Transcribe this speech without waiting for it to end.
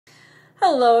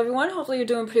Hello everyone, hopefully you're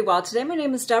doing pretty well today. My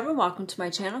name is Deborah and welcome to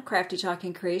my channel, Crafty Chalk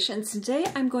Creations. Today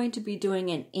I'm going to be doing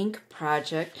an ink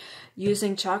project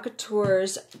using Chalk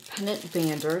Couture's Pennant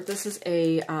Banner. This is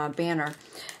a banner.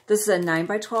 This is a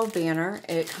 9x12 banner.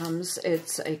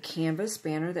 It's a canvas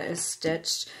banner that is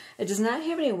stitched. It does not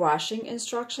have any washing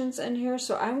instructions in here,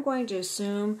 so I'm going to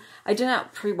assume, I did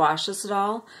not pre-wash this at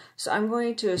all, so I'm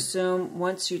going to assume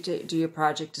once you do your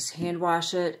project, just hand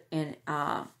wash it and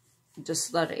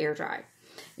just let it air dry.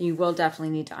 You will definitely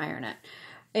need to iron it.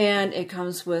 And it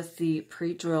comes with the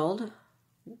pre-drilled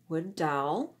wood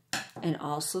dowel and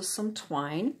also some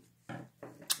twine.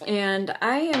 And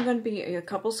I am going to be a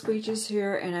couple squeegees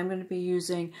here, and I'm going to be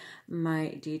using my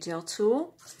detail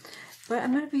tool. But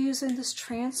I'm going to be using this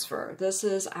transfer. This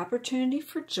is Opportunity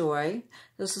for Joy.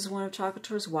 This is one of Chalk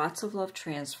Couture's Watts of Love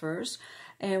transfers.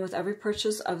 And with every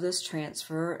purchase of this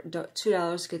transfer,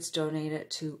 $2 gets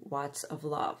donated to Watts of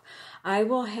Love. I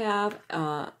will have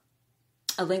a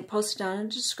link posted down in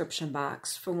the description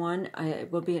box. For one,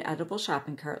 it will be an editable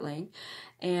shopping cart link.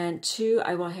 And two,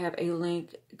 I will have a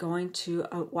link going to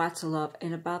Watts of Love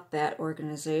and about that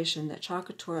organization that Chalk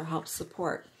Couture helps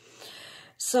support.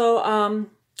 So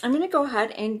I'm going to go ahead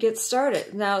and get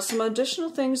started. Now, some additional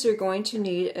things you're going to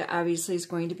need, obviously, is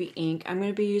going to be ink. I'm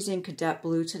going to be using Cadet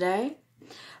Blue today,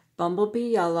 Bumblebee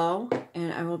Yellow,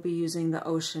 and I will be using the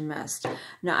Ocean Mist.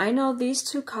 Now, I know these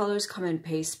two colors come in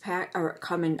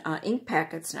ink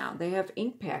packets now. They have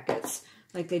ink packets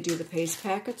like they do the paste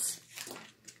packets.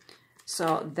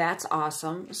 So that's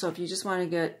awesome. So if you just want to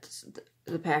get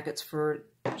the packets for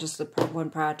just the one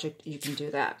project, you can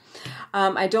do that.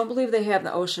 I don't believe they have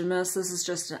the Ocean Mist. This is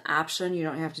just an option. You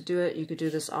don't have to do it. You could do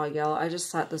this all yellow. I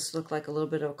just thought this looked like a little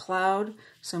bit of a cloud,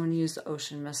 so I'm going to use the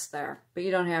Ocean Mist there. But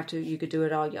you don't have to. You could do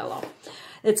it all yellow.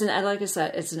 It's like I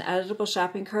said, it's an editable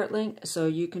shopping cart link, so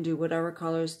you can do whatever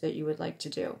colors that you would like to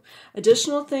do.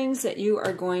 Additional things that you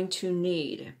are going to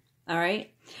need, all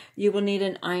right? You will need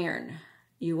an iron.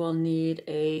 You will need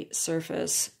a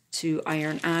surface to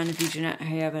iron on if you do not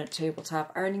have a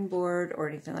tabletop ironing board or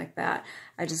anything like that.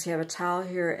 I just have a towel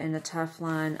here and a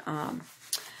Teflon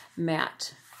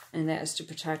mat, and that is to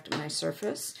protect my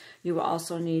surface. You will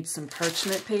also need some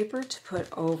parchment paper to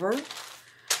put over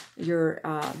your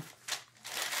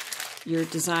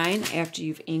design after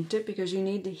you've inked it, because you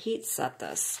need to heat set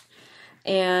this.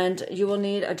 And you will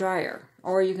need a dryer,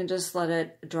 or you can just let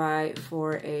it dry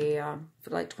for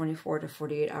like 24 to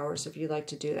 48 hours if you'd like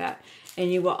to do that.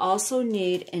 And you will also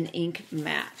need an ink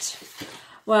mat.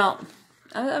 Well,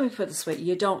 let me put it this way.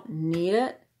 You don't need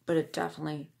it, but it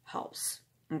definitely helps.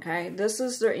 Okay, this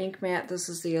is their ink mat. This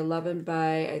is the 11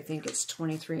 by, I think it's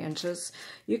 23 inches.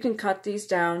 You can cut these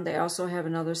down. They also have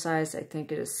another size. I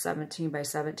think it is 17 by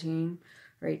 17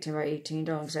 or 18 by 18.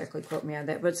 Don't exactly quote me on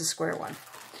that, but it's a square one.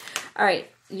 All right,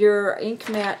 your ink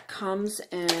mat comes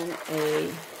in a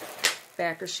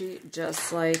backer sheet,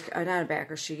 just like, not a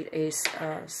backer sheet, a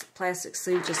plastic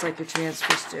sleeve, just like your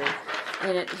transfers do.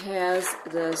 And it has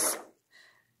this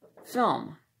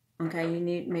film. Okay, you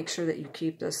need to make sure that you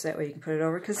keep this, that way you can put it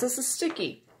over, because this is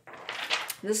sticky.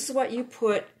 This is what you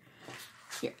put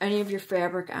any of your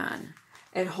fabric on.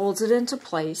 It holds it into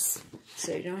place,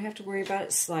 so you don't have to worry about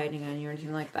it sliding on you or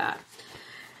anything like that.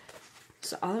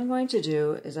 So all I'm going to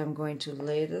do is I'm going to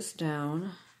lay this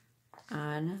down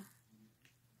on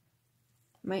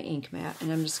my ink mat,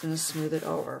 and I'm just going to smooth it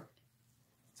over.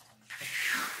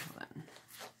 Hold on.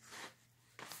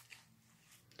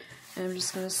 And I'm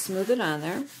just going to smooth it on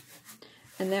there,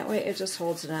 and that way it just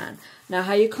holds it on. Now,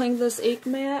 how you clean this ink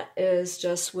mat is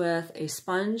just with a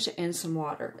sponge and some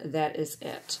water. That is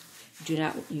it. Do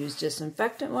not use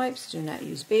disinfectant wipes. Do not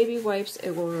use baby wipes.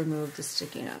 It will remove the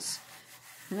stickiness.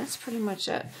 And that's pretty much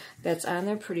it. That's on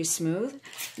there pretty smooth.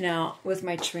 Now, with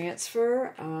my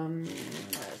transfer,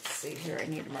 let's see here. I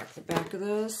need to mark the back of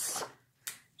this.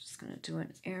 Just going to do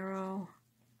an arrow.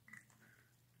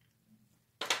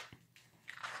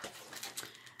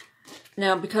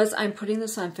 Now, because I'm putting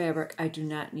this on fabric, I do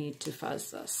not need to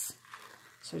fuzz this.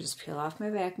 So I just peel off my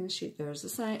backing sheet. There's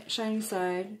the shiny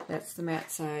side. That's the matte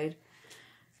side.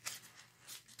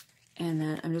 And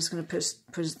then I'm just going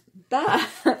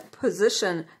to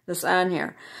position this on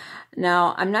here.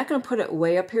 Now, I'm not going to put it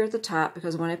way up here at the top,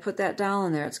 because when I put that dowel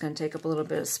in there, it's going to take up a little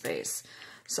bit of space.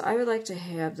 So I would like to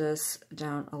have this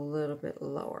down a little bit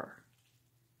lower.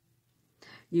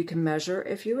 You can measure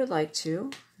if you would like to.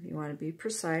 If you want to be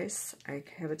precise, I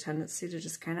have a tendency to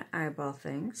just kind of eyeball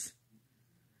things.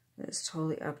 It's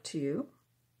totally up to you.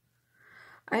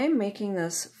 I am making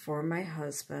this for my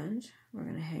husband. We're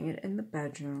going to hang it in the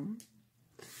bedroom.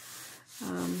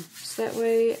 So that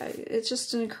way, it's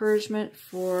just an encouragement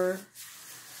for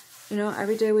You know,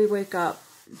 every day we wake up,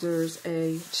 there's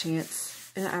a chance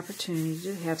and an opportunity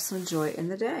to have some joy in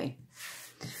the day.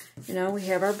 You know, we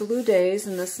have our blue days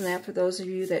and this and that. For those of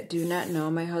you that do not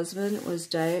know, my husband was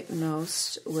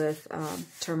diagnosed with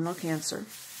terminal cancer.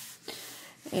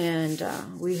 And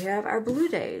we have our blue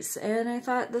days. And I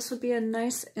thought this would be a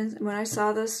nice, when I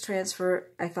saw this transfer,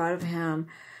 I thought of him,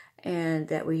 and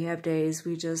that we have days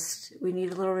we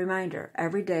need a little reminder.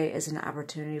 Every day is an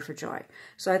opportunity for joy.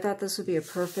 So I thought this would be a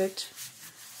perfect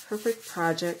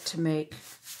project to make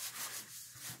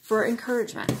for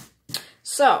encouragement.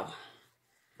 So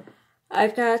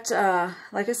I've got,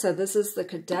 like I said, this is the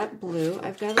Cadet Blue.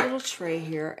 I've got a little tray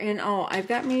here. And, oh, I've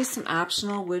got me some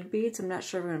optional wood beads. I'm not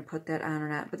sure if I'm going to put that on or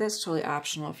not, but that's totally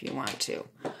optional if you want to.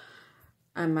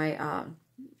 On my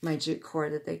my jute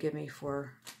cord that they give me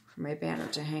for my banner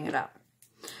to hang it up.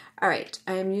 All right,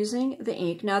 I am using the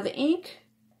ink. Now, the ink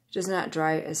does not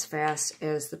dry as fast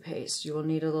as the paste. You will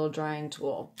need a little drying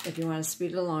tool. If you want to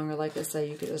speed it along, or like I say,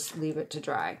 you could just leave it to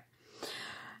dry.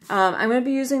 I'm going to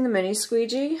be using the mini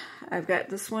squeegee. I've got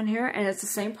this one here, and it's the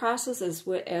same process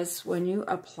as when you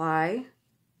apply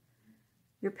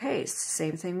your paste.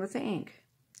 Same thing with the ink.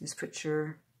 Just put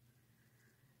your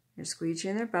squeegee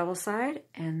in their bevel side,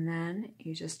 and then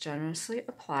you just generously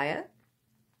apply it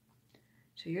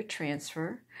to your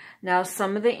transfer. Now,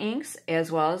 some of the inks,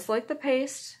 as well as like the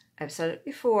paste, I've said it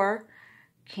before,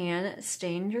 can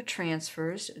stain your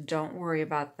transfers. Don't worry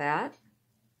about that.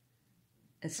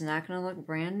 It's not going to look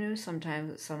brand new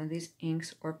sometimes with some of these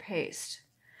inks or paste.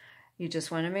 You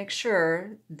just want to make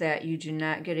sure that you do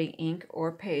not get any ink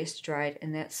or paste dried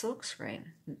in that silk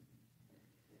screen.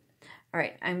 All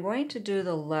right, I'm going to do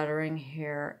the lettering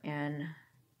here in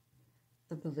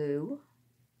the blue.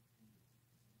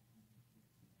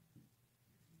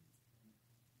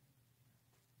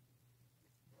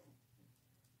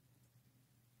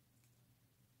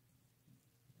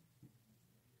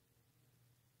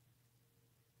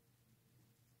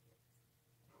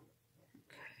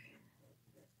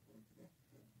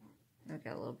 I've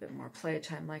got a little bit more play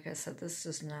time. Like I said, this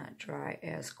does not dry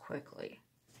as quickly.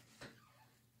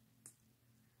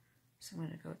 So I'm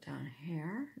going to go down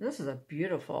here. This is a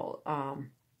beautiful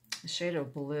shade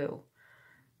of blue.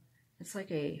 It's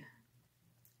like an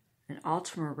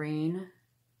ultramarine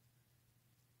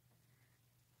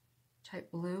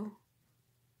type blue.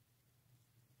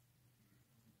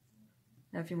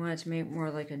 Now, if you wanted to make more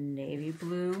like a navy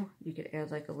blue, you could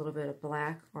add like a little bit of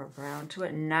black or brown to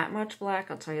it. Not much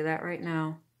black, I'll tell you that right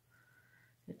now.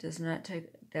 It does not take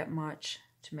that much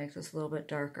to make this a little bit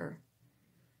darker.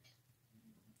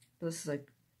 This is a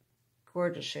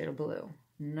gorgeous shade of blue.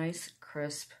 Nice,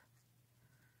 crisp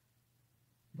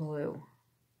blue.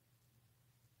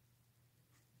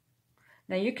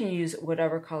 Now, you can use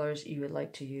whatever colors you would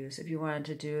like to use. If you wanted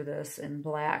to do this in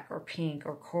black or pink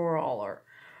or coral or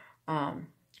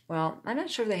well, I'm not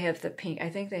sure if they have the pink. I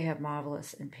think they have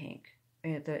Marvelous in pink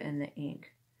in the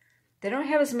ink. They don't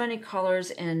have as many colors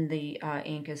in the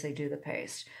ink as they do the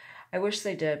paste. I wish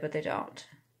they did, but they don't.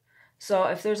 So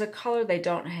if there's a color they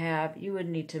don't have, you would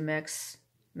need to mix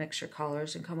your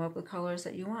colors and come up with colors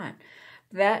that you want.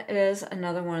 That is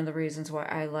another one of the reasons why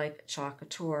I like Chalk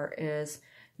Couture, is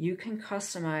you can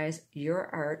customize your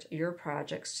art, your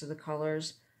projects to the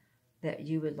colors that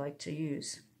you would like to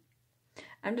use.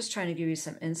 I'm just trying to give you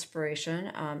some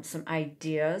inspiration, some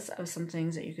ideas of some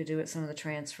things that you could do with some of the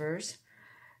transfers.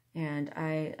 And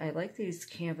I like these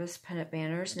canvas pennant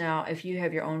banners. Now, if you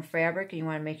have your own fabric and you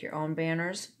want to make your own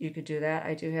banners, you could do that.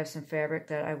 I do have some fabric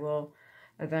that I will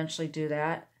eventually do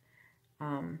that.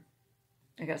 I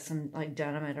got some like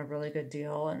denim at a really good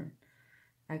deal, and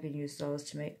I could use those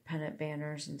to make pennant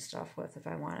banners and stuff with if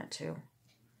I wanted to.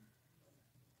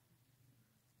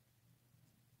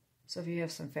 So if you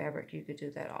have some fabric, you could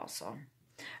do that also. All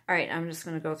right, I'm just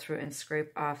going to go through and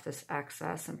scrape off this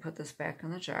excess and put this back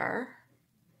in the jar.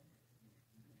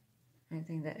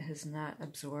 Anything that has not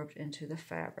absorbed into the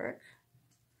fabric.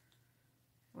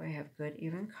 We have good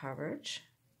even coverage.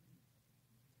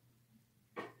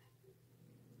 Make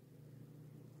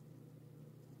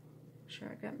sure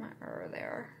I got my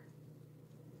there.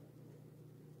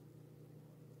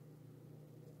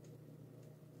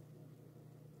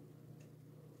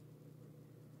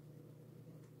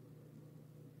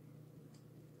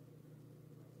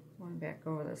 Going back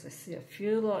over this, I see a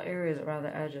few little areas around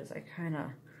the edges I kind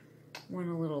of want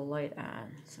a little light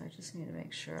on, so I just need to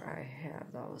make sure I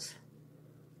have those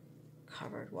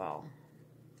covered well.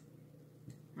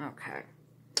 Okay,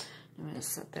 I'm going to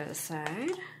set that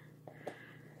aside,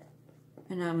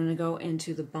 and I'm going to go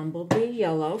into the Bumblebee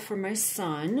Yellow for my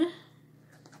son.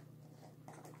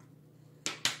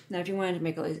 Now, if you wanted to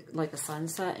make it like a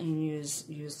sunset and use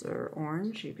their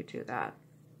orange, you could do that.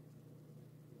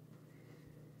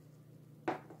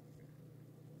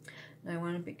 Now, I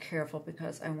want to be careful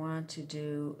because I want to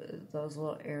do those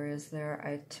little areas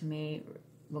there. To me,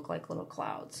 look like little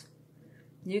clouds.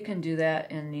 You can do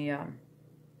that in the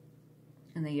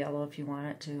yellow if you want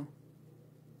it to.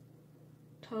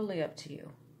 Totally up to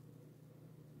you.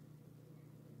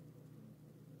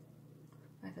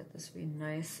 I thought this would be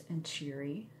nice and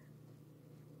cheery.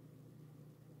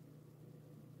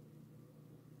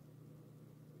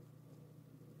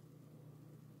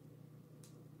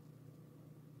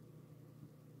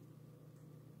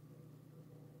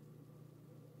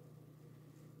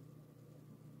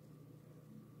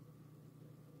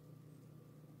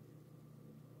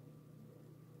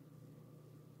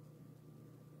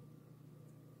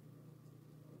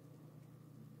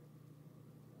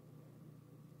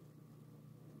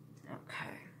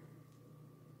 Okay,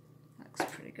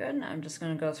 looks pretty good. Now I'm just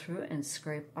going to go through and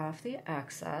scrape off the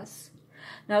excess.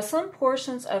 Now some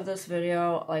portions of this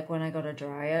video, like when I go to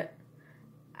dry it,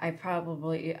 I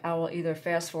will either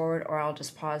fast forward or I'll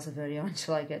just pause the video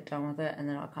until I get done with it, and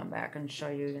then I'll come back and show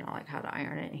you, like how to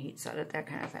iron it and heat set it, that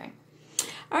kind of thing.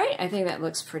 All right, I think that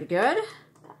looks pretty good.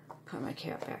 Put my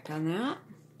cap back on that.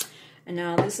 And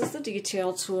now this is the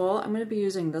detail tool. I'm going to be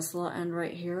using this little end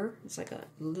right here. It's like a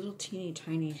little teeny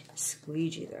tiny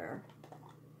squeegee there.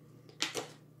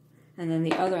 And then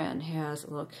the other end has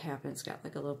a little cap and it's got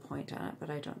like a little point on it,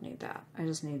 but I don't need that. I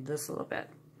just need this little bit.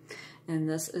 And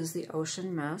this is the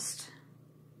ocean mist.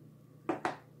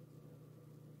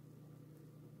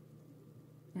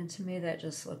 And to me that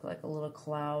just looked like a little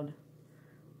cloud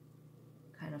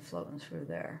kind of floating through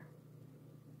there.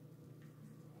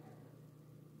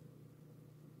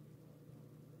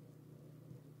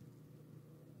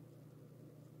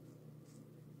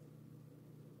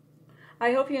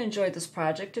 I hope you enjoyed this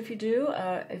project. If you do,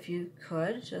 if you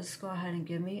could, just go ahead and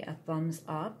give me a thumbs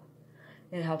up.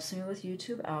 It helps me with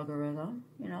YouTube algorithm.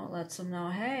 You know, it lets them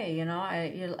know, hey, you know,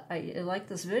 I like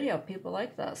this video. People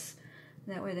like this.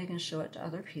 That way they can show it to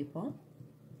other people.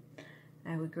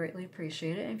 I would greatly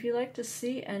appreciate it. And if you'd like to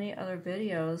see any other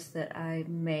videos that I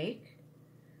make,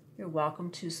 you're welcome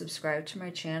to subscribe to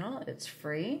my channel. It's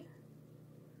free.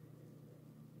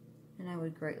 And I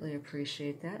would greatly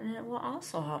appreciate that, and it will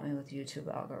also help me with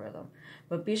YouTube algorithm.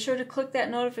 But be sure to click that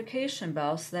notification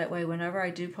bell so that way whenever I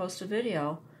do post a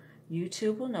video,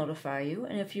 YouTube will notify you.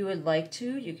 And if you would like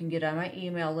to, you can get on my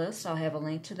email list. I'll have a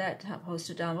link to that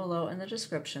posted down below in the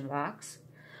description box.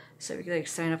 So if you'd like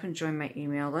to sign up and join my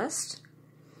email list,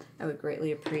 I would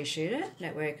greatly appreciate it.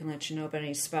 That way I can let you know about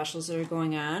any specials that are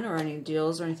going on or any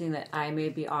deals or anything that I may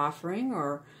be offering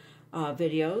or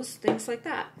videos, things like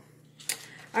that.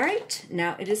 All right,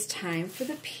 now it is time for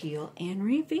the peel and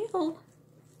reveal.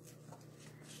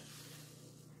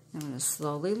 I'm going to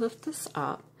slowly lift this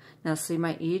up. Now see,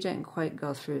 my E didn't quite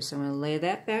go through, so I'm going to lay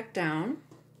that back down.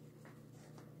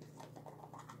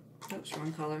 Oops,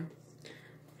 wrong color.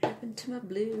 What happened to my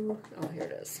blue? Oh, here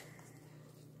it is.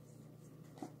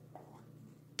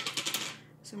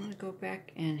 So I'm going to go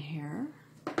back in here.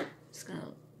 Just going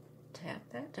to tap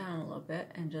that down a little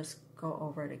bit and just go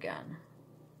over it again.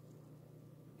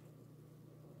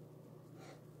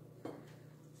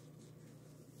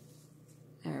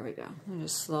 There we go. And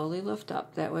just slowly lift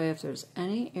up. That way if there's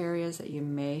any areas that you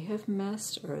may have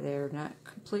missed or they're not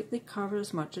completely covered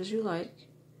as much as you like.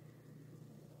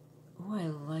 Oh, I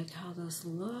like how this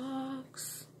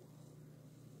looks.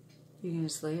 You can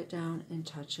just lay it down and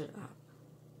touch it up.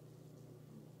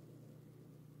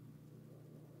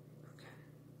 Okay.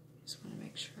 Just want to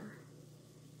make sure.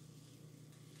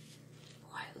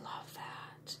 Oh, I love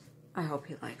that. I hope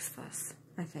he likes this.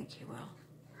 I think he will.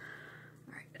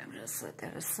 I'm going to set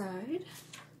that aside.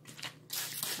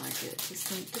 I get it to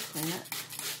sink to clean it.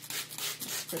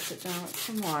 Spritz it down with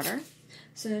some water.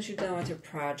 As soon as you're done with your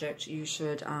project, you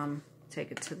should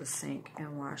take it to the sink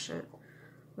and wash it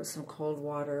with some cold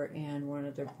water and one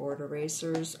of their board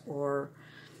erasers or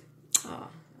a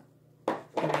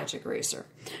magic eraser.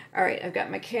 All right, I've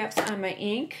got my caps on my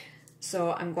ink,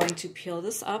 so I'm going to peel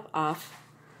this up off.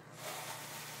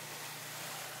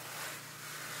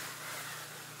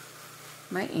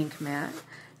 My ink mat.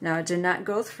 Now it did not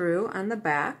go through on the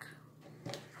back,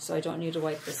 so I don't need to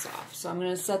wipe this off. So I'm going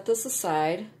to set this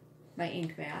aside, my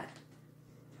ink mat,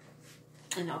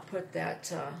 and I'll put that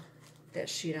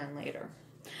sheet on later.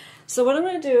 So what I'm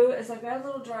going to do is I've got a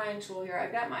little drying tool here.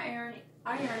 I've got my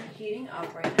iron heating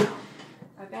up right now.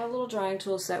 I've got a little drying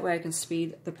tool so that way I can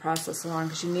speed the process along,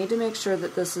 because you need to make sure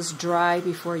that this is dry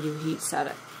before you heat set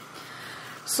it.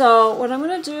 So what I'm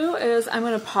going to do is I'm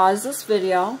going to pause this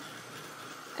video,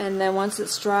 And then once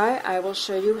it's dry, I will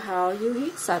show you how you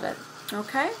heat set it.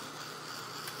 Okay?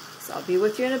 So I'll be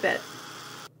with you in a bit.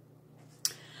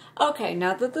 Okay,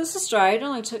 now that this is dry, it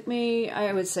only took me,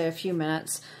 I would say, a few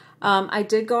minutes. I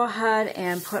did go ahead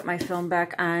and put my film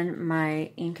back on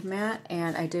my ink mat,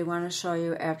 and I did want to show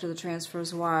you after the transfer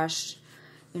is washed,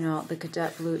 you know, the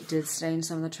cadet blue did stain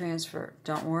some of the transfer.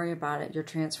 Don't worry about it. Your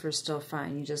transfer is still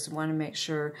fine. You just want to make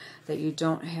sure that you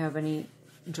don't have any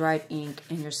dried ink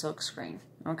in your silk screen.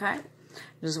 Okay?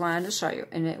 Just wanted to show you,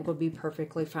 and it will be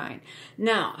perfectly fine.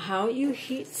 Now, how you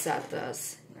heat set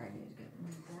this.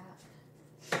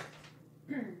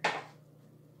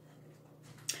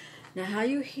 Now, how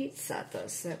you heat set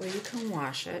this, that way you can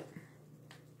wash it.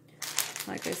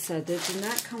 Like I said, they do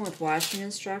not come with washing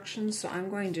instructions, so I'm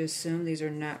going to assume these are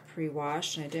not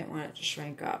pre-washed, and I didn't want it to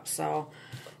shrink up. So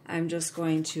I'm just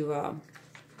going to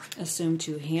assume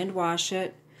to hand wash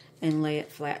it and lay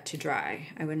it flat to dry.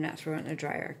 I would not throw it in the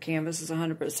dryer. Canvas is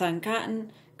 100%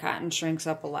 cotton. Cotton shrinks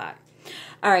up a lot.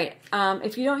 All right,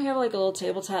 if you don't have like a little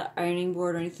tabletop ironing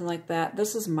board or anything like that,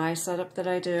 this is my setup that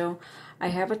I do. I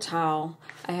have a towel.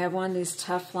 I have one of these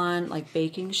Teflon like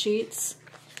baking sheets.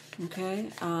 Okay,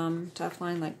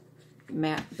 Teflon like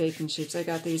matte baking sheets. I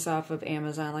got these off of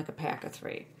Amazon, like a pack of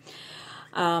 3.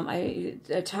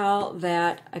 A towel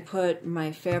that I put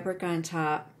my fabric on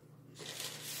top,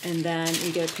 and then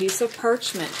you get a piece of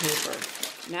parchment paper,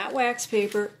 not wax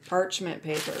paper, parchment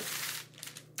paper.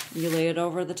 You lay it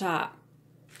over the top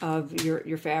of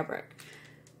your fabric,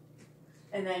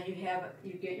 and then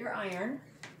you get your iron,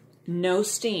 no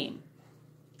steam.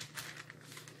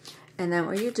 And then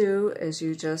what you do is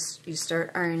you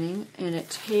start ironing, and it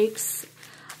takes,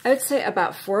 I would say,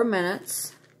 about 4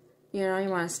 minutes. You know, you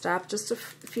want to stop just a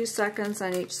few seconds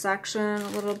on each section, a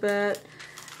little bit,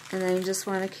 and then you just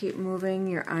want to keep moving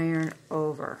your iron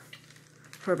over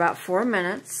for about 4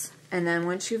 minutes. And then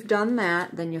once you've done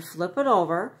that, then you flip it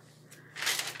over,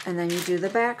 and then you do the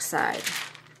back side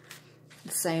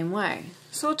the same way.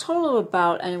 So a total of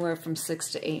about anywhere from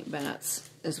 6 to 8 minutes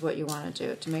is what you want to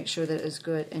do to make sure that it's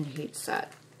good and heat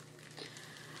set.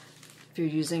 If you're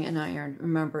using an iron,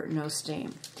 remember, no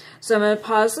steam. So I'm going to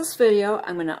pause this video.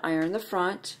 I'm going to iron the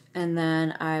front, and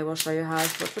then I will show you how I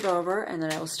flip it over, and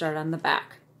then I will start on the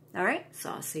back. All right, so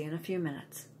I'll see you in a few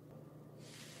minutes.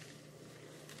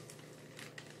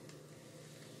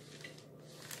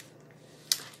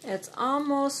 It's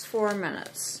almost 4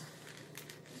 minutes.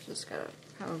 Just got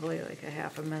probably like a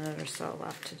half a minute or so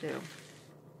left to do.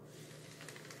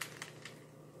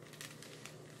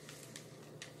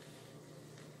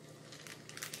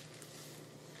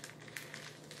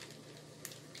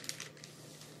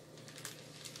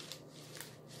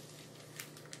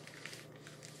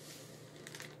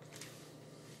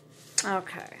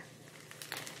 Okay,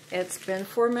 it's been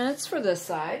 4 minutes for this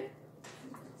side.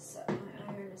 Set my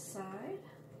iron aside.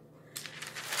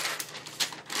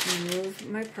 Remove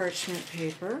my parchment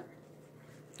paper.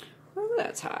 Oh,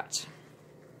 that's hot.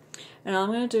 And all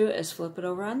I'm going to do is flip it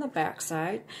over on the back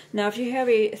side. Now, if you have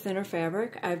a thinner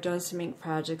fabric, I've done some ink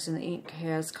projects and the ink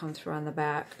has come through on the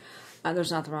back.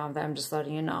 There's nothing wrong with that. I'm just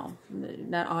letting you know.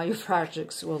 Not all your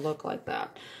projects will look like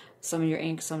that. Some of your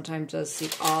ink sometimes does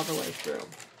seep all the way through.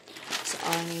 So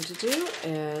all I need to do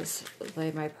is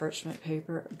lay my parchment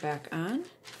paper back on,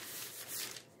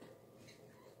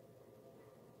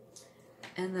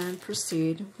 and then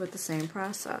proceed with the same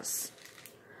process.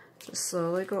 Just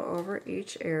slowly go over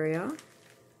each area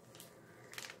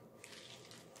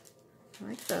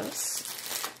like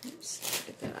this. Oops,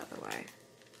 get that out of the way.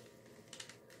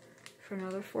 For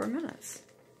another 4 minutes.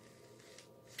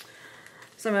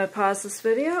 So I'm going to pause this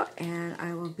video, and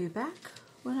I will be back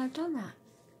when I've done that.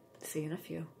 See you in a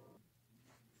few.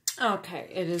 Okay,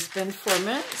 it has been 4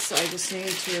 minutes, so I just need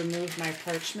to remove my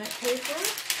parchment paper.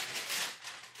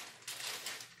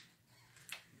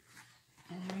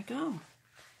 And there we go.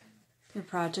 Your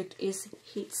project is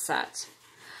heat set.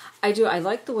 I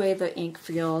like the way the ink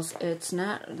feels. It's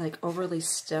not like overly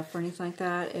stiff or anything like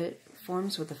that. It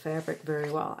forms with the fabric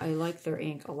very well. I like their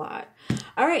ink a lot.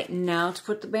 All right, now to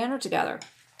put the banner together.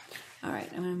 All right,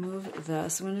 I'm going to move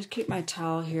this. I'm going to keep my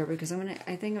towel here because I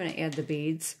think I'm going to add the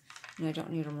beads, and I don't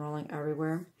need them rolling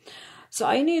everywhere. So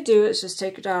all you need to do is just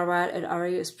take your dowel rod. It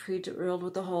already is pre-drilled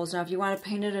with the holes. Now, if you want to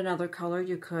paint it another color,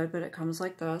 you could, but it comes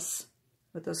like this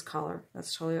with this color.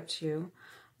 That's totally up to you.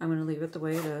 I'm going to leave it the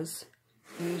way it is.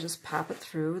 And you just pop it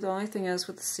through. The only thing is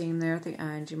with the seam there at the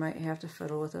end, you might have to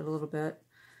fiddle with it a little bit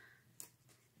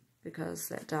because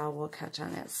that dowel will catch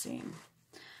on that seam.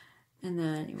 And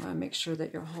then you want to make sure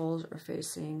that your holes are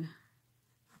facing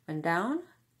up and down,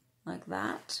 like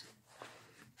that.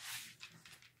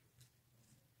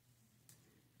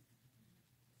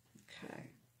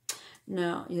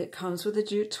 Now, it comes with a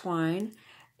jute twine,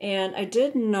 and I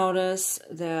did notice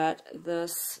that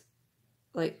this,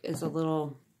 like, is a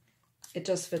little, it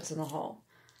just fits in the hole.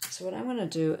 So what I'm going to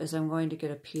do is I'm going to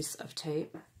get a piece of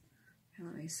tape. And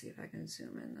let me see if I can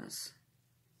zoom in this.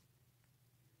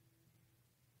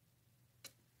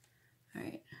 All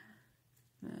right.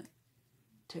 I'm going to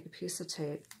take a piece of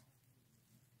tape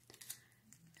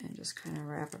and just kind of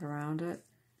wrap it around it.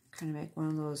 Kind of make one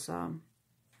of those,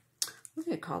 what do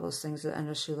they call those things at the end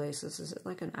of shoelaces? Is it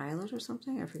like an eyelet or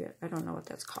something? I forget. I don't know what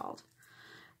that's called.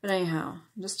 But anyhow,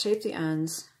 just tape the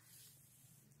ends,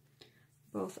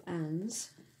 both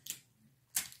ends.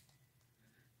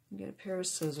 Get a pair of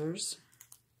scissors.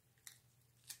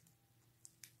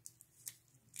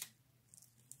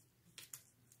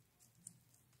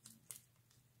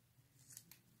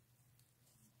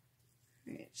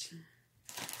 Right.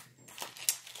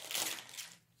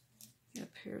 Get a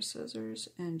pair of scissors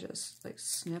and just like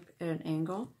snip at an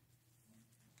angle.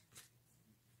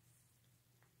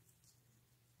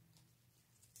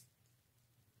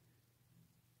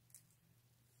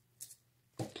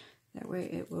 That way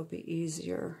it will be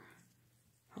easier,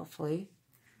 hopefully,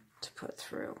 to put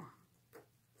through.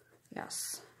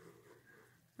 Yes.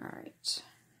 All right.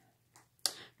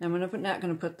 Now I'm not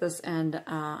going to put this end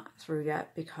through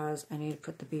yet because I need to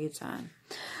put the beads on.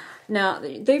 Now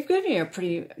they've given you a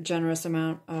pretty generous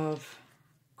amount of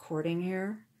cording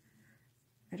here.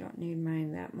 I don't need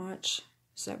mine that much,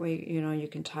 so that way you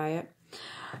can tie it.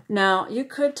 Now, you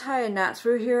could tie a knot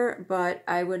through here, but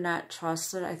I would not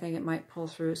trust it. I think it might pull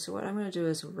through. So what I'm going to do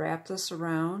is wrap this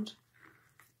around,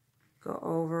 go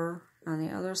over on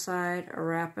the other side,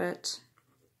 wrap it,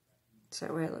 so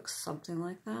that way it looks something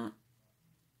like that.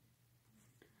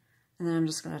 And then I'm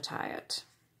just going to tie it.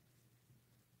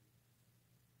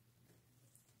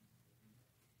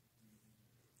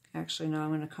 Actually, no, I'm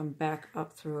going to come back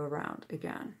up through around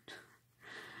again.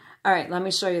 All right, let me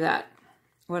show you that.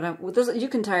 You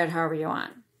can tie it however you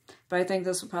want, but I think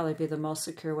this will probably be the most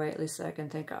secure way, at least that I can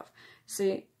think of. See,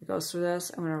 it goes through this.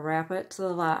 I'm going to wrap it to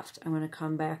the left. I'm going to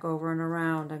come back over and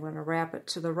around. I'm going to wrap it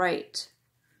to the right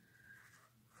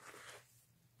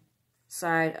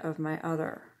side of my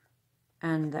other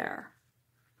end there.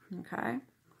 Okay. I'm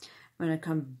going to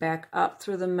come back up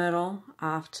through the middle,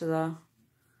 off to the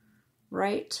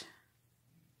right,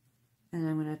 and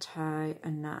I'm going to tie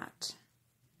a knot.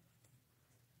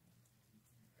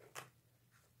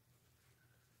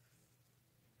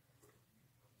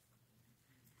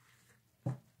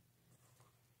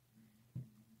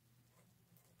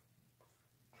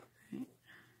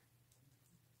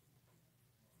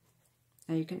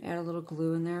 Now you can add a little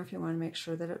glue in there if you want to make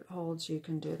sure that it holds. You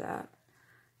can do that.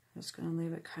 I'm just going to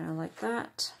leave it kind of like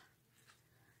that.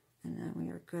 And then we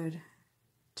are good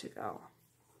to go.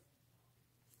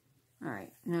 All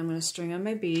right, now I'm going to string on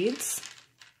my beads.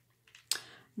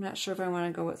 I'm not sure if I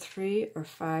want to go with 3 or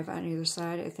 5 on either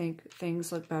side. I think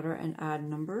things look better in odd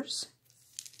numbers.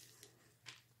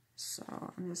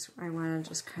 So I want to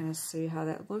just kind of see how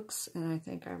that looks, and I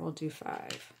think I will do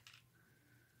 5.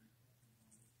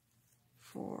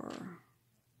 4,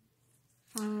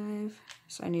 5.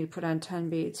 So I need to put on 10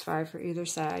 beads, 5 for either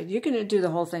side. You can do the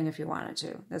whole thing if you wanted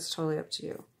to. That's totally up to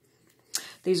you.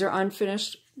 These are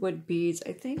unfinished wood beads.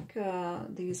 I think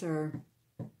these are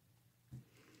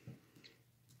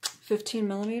 15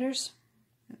 millimeters.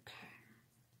 Okay.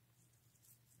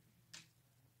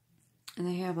 And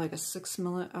they have like a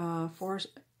 4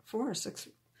 or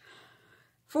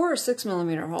 6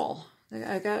 millimeter hole.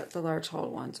 I got the large hole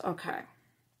ones. Okay.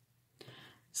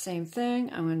 Same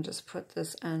thing, I'm going to just put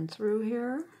this end through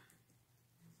here.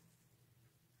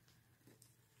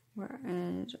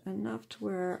 And enough to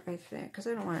where I think, because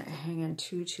I don't want it hanging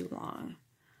too long.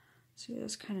 So you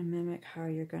just kind of mimic how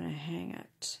you're going to hang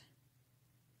it.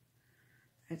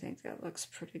 I think that looks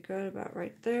pretty good about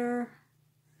right there.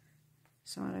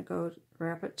 So I'm going to go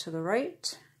wrap it to the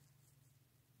right.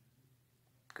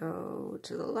 Go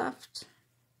to the left.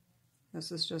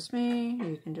 This is just me.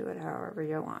 You can do it however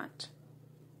you want.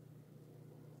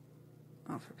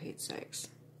 Oh, for Pete's sakes.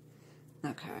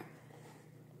 Okay.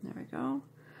 There we go.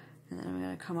 And then I'm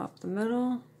going to come up the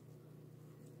middle.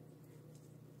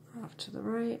 Off to the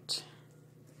right.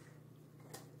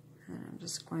 And I'm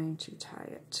just going to tie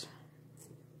it.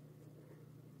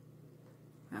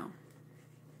 Well,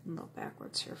 a little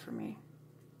backwards here for me.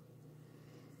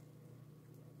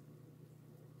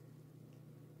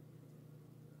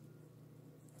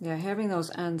 Yeah, having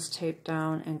those ends taped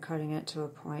down and cutting it to a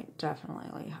point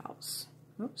definitely helps.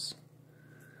 Oops.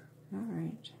 All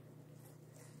right.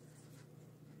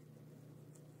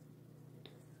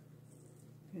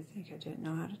 I think I didn't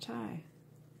know how to tie.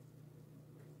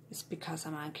 It's because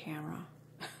I'm on camera.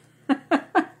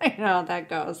 I know how that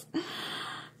goes.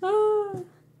 Oh.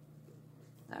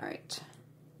 All right.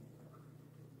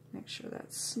 Make sure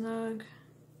that's snug.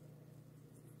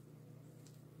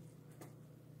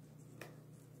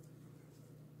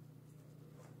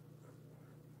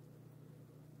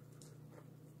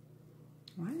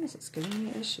 Why is it giving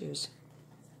me issues?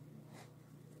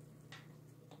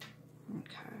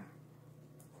 Okay.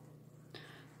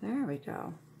 There we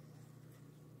go.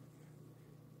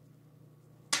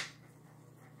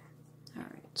 All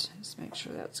right, just make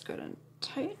sure that's good and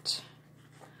tight.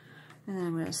 And then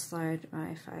I'm going to slide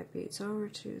my 5 beads over,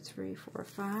 2, 3, 4,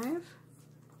 5.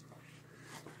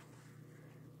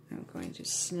 I'm going to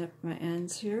snip my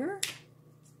ends here.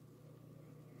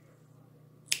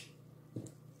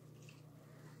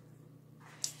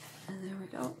 And there we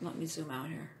go. Let me zoom out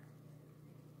here.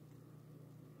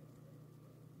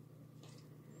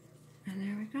 And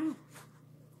there we go.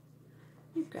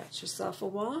 You've got yourself a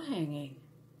wall hanging.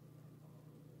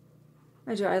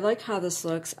 I like how this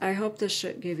looks. I hope this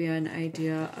should give you an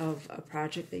idea of a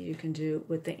project that you can do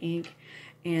with the ink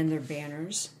and their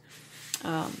banners.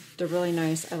 They're really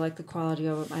nice. I like the quality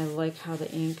of them. I like how the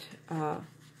ink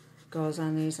goes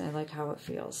on these. I like how it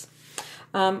feels.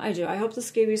 I do. I hope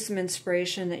this gave you some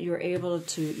inspiration, that you were able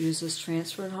to use this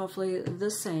transfer, and hopefully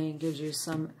this saying gives you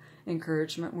some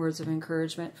encouragement, words of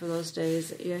encouragement for those days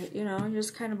that you know, you're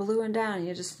just kind of ballooning down and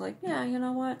you're just like, yeah, you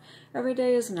know what? Every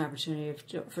day is an opportunity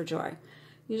for joy.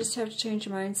 You just have to change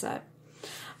your mindset.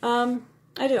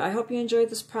 I do. I hope you enjoyed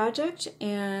this project,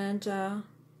 and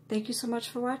thank you so much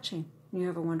for watching. You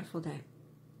have a wonderful day.